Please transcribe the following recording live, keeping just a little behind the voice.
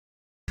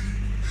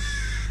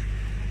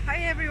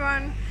Hi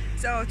everyone!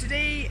 So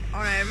today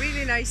on a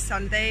really nice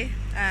Sunday,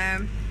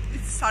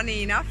 it's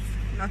sunny enough,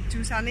 not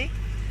too sunny,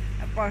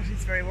 but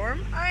it's very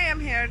warm. I am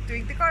here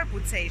doing the car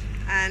boot sale,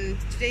 and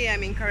today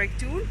I'm in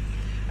Carrigtwohill.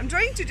 I'm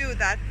trying to do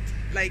that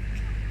like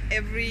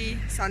every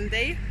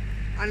Sunday,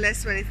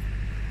 unless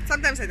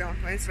sometimes I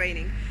don't, when it's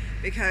raining,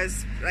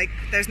 because like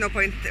there's no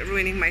point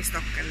ruining my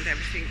stock and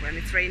everything when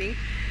it's raining.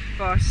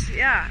 But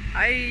yeah,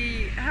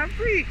 I have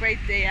a really great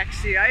day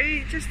actually.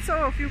 I just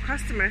saw a few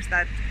customers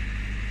that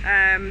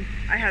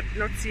I had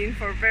not seen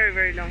for a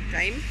very long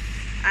time,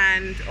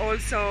 and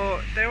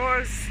also there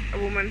was a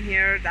woman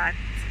here that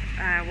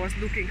was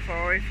looking for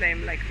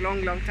Oriflame like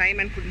long time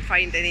and couldn't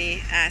find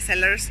any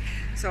sellers,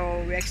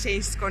 so we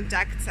exchanged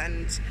contacts,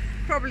 and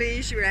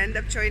probably she will end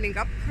up joining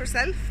up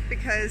herself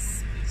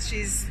because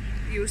she's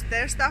used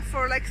their stuff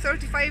for like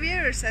 35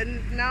 years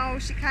and now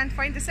she can't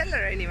find a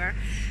seller anywhere,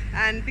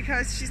 and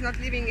because she's not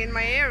living in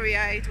my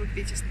area it would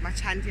be just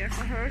much handier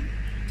for her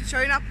to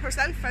join up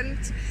herself,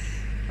 and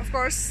of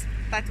course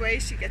that way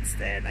she gets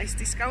the nice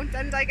discount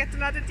and I get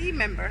another team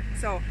member.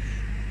 So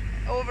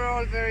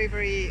overall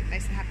very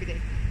nice and happy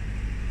day.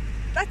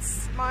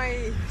 That's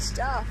my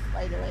stuff,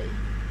 by the way.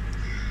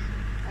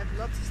 I have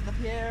lots of stuff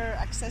here,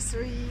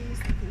 accessories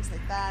and things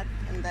like that,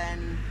 and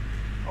then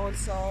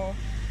also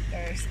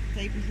there's a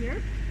table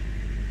here.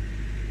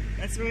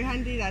 That's very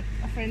handy that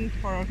a friend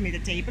borrowed me the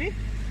table.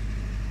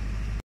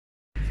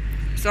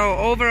 So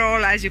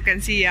overall, as you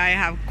can see, I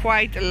have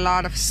quite a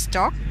lot of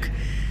stock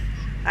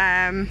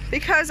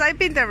because I've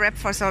been the rep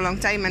for so long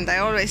time, and I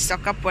always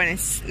stock up when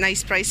it's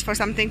nice price for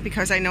something,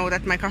 because I know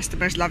that my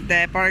customers love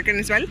the bargain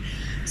as well,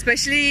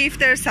 especially if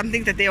there's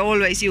something that they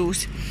always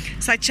use,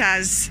 such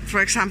as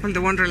for example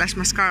the Wonderlash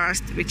mascaras,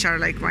 which are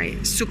like my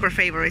super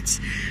favorites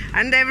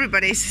and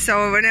everybody's.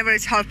 So whenever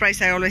it's half price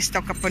I always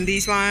stock up on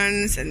these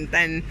ones, and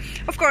then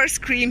of course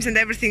creams and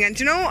everything. And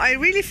you know, I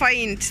really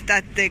find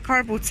that the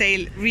car boot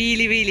sale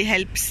really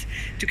helps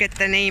to get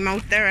the name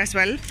out there as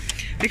well,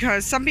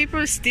 because some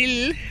people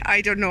still,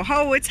 I don't know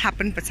how it's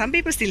happened, but some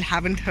people still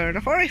haven't heard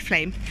of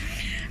Oriflame,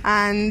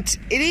 and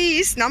it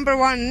is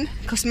 #1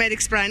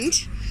 cosmetics brand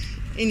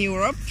in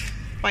Europe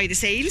by the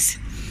sales.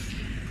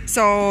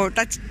 So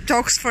that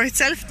talks for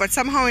itself, but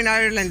somehow in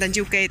Ireland and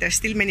UK there's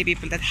still many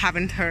people that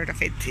haven't heard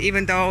of it,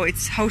 even though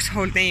it's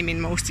household name in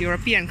most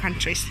European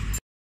countries.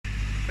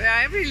 But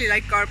I really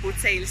like car boot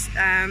sales.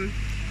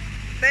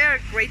 They are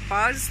great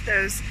buzz.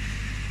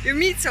 You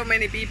meet so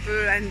many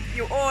people, and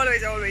you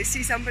always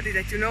see somebody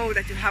that you know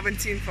that you haven't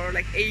seen for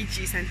like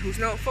ages, and whose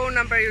phone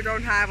number you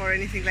don't have or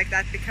anything like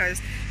that, because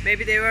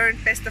maybe they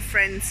weren't best of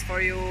friends for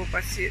you,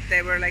 but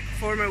they were like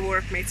former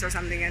workmates or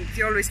something, and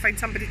you always find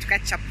somebody to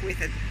catch up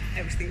with and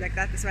everything like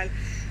that as well.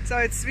 So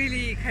it's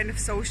really kind of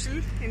social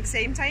in the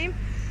same time,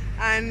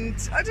 and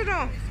I don't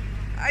know,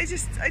 I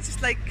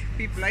just like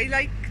people. I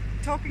like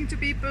talking to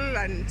people,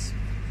 and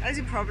as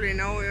you probably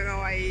know,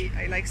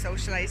 I like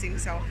socializing,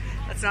 so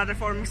that's another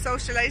form of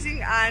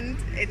socializing, and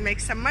it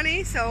makes some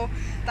money, so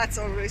that's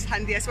always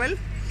handy as well.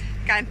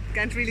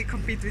 Can't really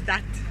compete with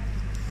that.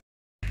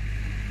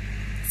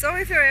 So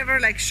if you're ever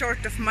like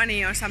short of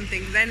money or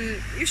something,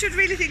 then you should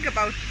really think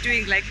about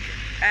doing like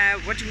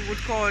what you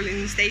would call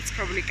in the States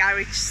probably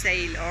garage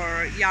sale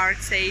or yard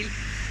sale,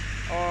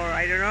 or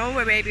I don't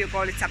know, maybe you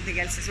call it something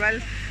else as well.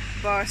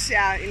 But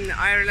yeah, in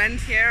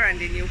Ireland here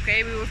and in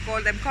UK we would call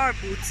them car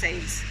boot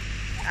sales.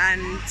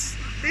 And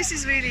this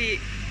is really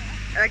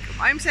like,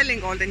 I'm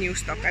selling all the new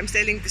stock. I'm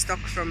selling the stock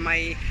from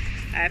my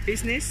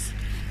business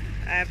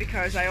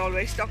because I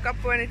always stock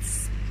up when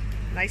it's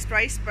nice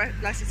price,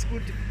 plus it's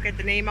good to get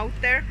the name out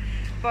there.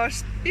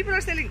 But people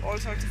are selling all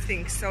sorts of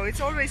things, so it's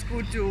always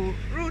good to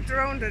root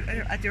around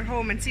at your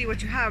home and see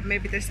what you have.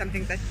 Maybe there's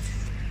something that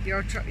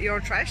your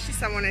trash is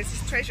someone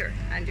else's treasure,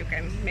 and you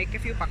can make a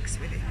few bucks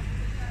with it.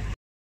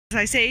 As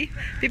I say,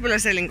 people are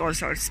selling all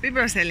sorts. People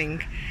are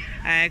selling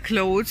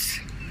clothes,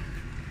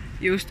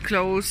 used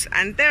clothes,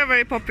 and they're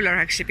very popular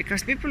actually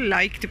because people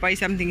like to buy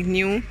something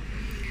new,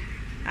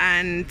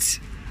 and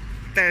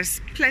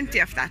there's plenty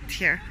of that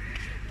here.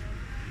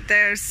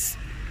 There's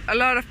a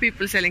lot of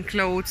people selling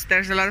clothes,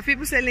 there's a lot of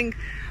people selling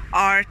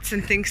arts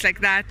and things like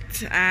that,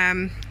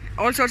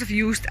 all sorts of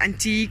used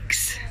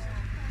antiques.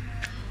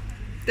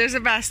 There's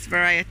a vast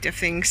variety of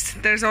things.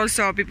 There's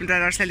also people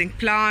that are selling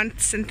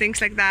plants and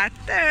things like that.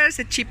 There's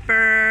a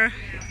chipper.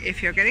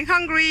 If you're getting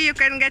hungry, you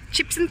can get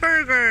chips and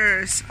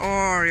burgers,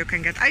 or you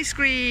can get ice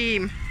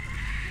cream.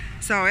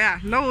 So yeah,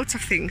 loads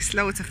of things.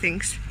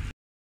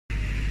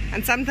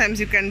 And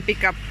sometimes you can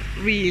pick up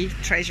real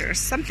treasures,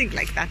 something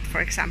like that. For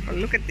example,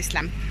 look at this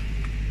lamp.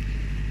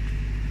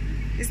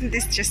 Isn't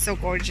this just so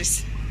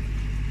gorgeous?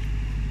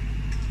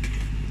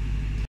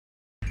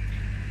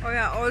 Oh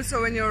yeah,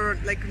 also when you're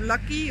like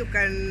lucky, you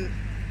can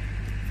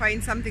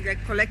find something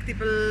like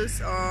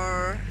collectibles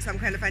or some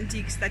kind of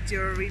antiques that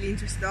you're really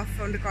interested of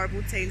on the car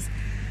boot sales.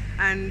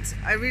 And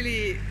I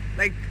really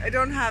I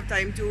don't have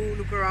time to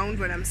look around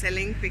when I'm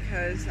selling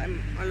because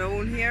I'm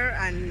alone here,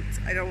 and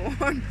I don't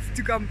want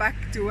to come back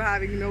to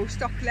having no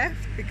stock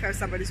left because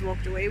somebody's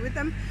walked away with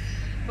them.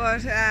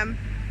 But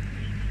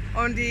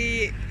on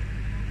the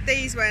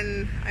days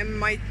when I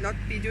might not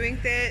be doing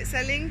the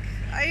selling,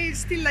 I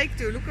still like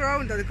to look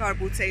around on the car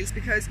boot sales,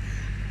 because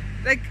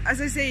like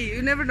as I say,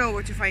 you never know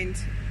what you find.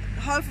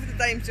 Half of the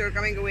times you're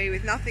coming away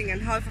with nothing,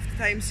 and half of the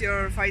times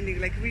you're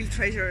finding like real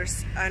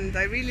treasures. And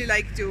I really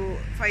like to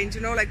find, you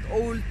know, like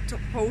old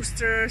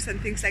posters and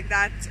things like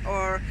that,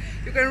 or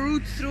you can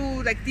root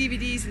through like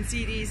DVDs and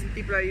CDs, and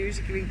people are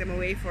usually giving them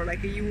away for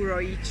like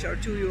 €1 each or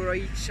 €2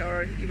 each,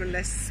 or even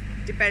less.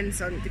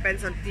 Depends on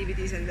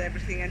DVDs and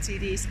everything and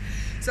CDs.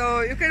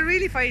 So you can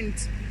really find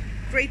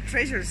great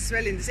treasures as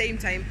well in the same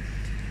time.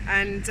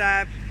 And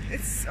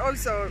it's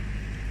also,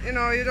 you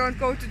know, you don't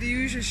go to the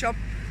usual shop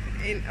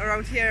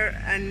around here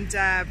and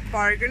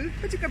bargain,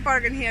 but you can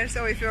bargain here.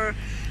 So if you're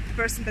the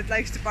person that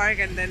likes to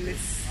bargain, then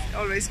it's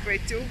always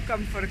great to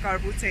come for the car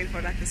boot sale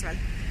for that as well.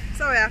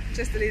 So yeah,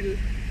 just a little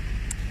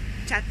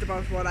chat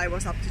about what I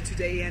was up to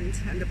today,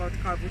 and about the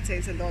car boot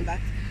sales and all that.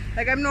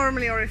 Like, I'm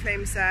normally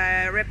Oriflame's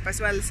rep as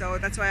well, so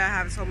that's why I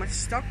have so much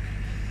stock.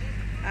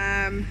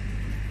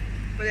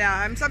 But yeah,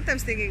 I'm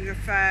sometimes thinking of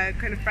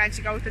kind of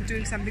branching out and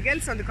doing something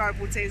else on the car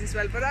boot sales as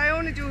well. But I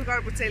only do a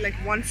car boot sale like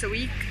once a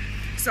week,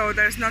 so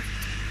there's not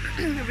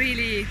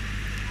really,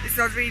 it's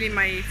not really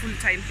my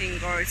full-time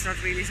thing, or it's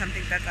not really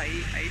something that I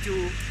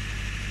do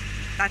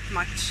that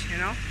much, you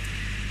know.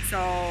 So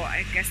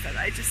I guess that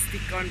I just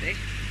stick on the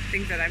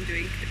thing that I'm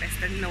doing the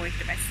best and know it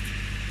the best.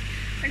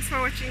 Thanks for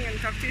watching, and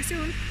talk to you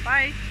soon.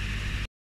 Bye!